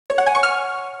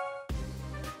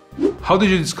How did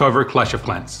you discover Clash of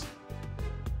Clans?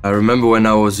 I remember when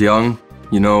I was young,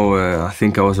 I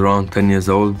think I was around 10 years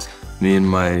old. Me and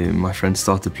my friends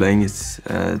started playing it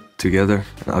together.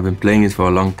 I've been playing it for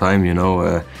a long time,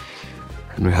 and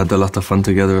we had a lot of fun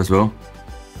together as well.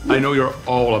 I know you're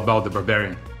all about the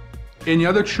barbarian. Any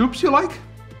other troops you like?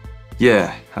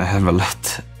 Yeah, I have a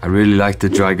lot. I really like the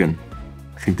dragon.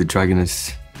 I think the dragon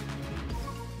is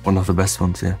one of the best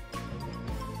ones, yeah.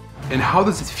 And how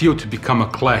does it feel to become a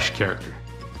Clash character?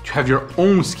 To have your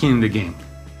own skin in the game?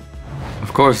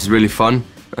 Of course, it's really fun.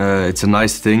 It's a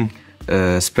nice thing,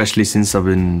 especially since I've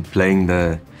been playing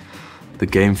the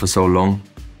game for so long.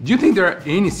 Do you think there are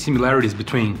any similarities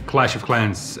between Clash of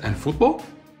Clans and football?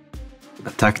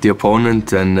 Attack the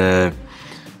opponent and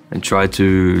try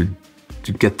to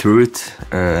get through it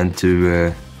and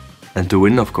to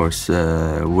win, of course.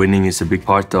 Winning is a big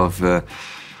part of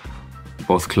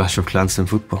both Clash of Clans and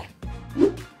football.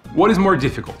 What is more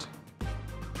difficult?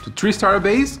 To 3-star a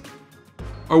base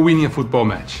or winning a football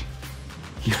match?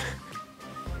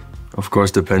 Of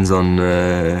course, depends on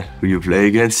who you play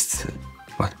against,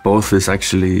 but both is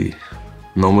actually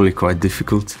normally quite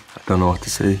difficult. I don't know what to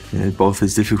say. Yeah, both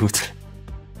is difficult.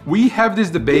 We have this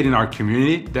debate in our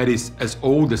community that is as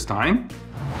old as time.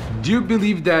 Do you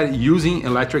believe that using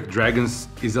electric dragons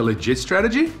is a legit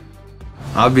strategy?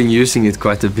 I've been using it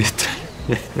quite a bit.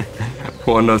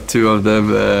 One or two of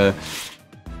them.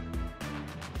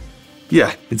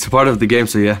 Yeah, it's a part of the game,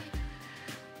 so yeah.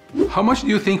 How much do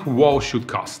you think walls should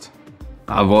cost?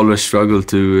 I've always struggled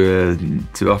to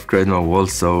upgrade my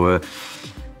walls, so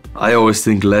I always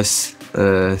think less,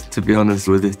 to be honest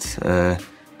with it.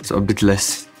 So a bit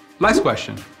less. Last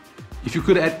question. If you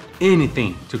could add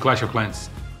anything to Clash of Clans,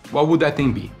 what would that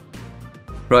thing be?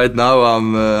 Right now,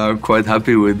 I'm quite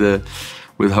happy with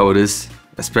how it is,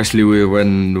 especially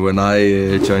when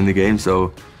I joined the game.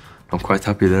 So I'm quite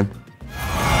happy then.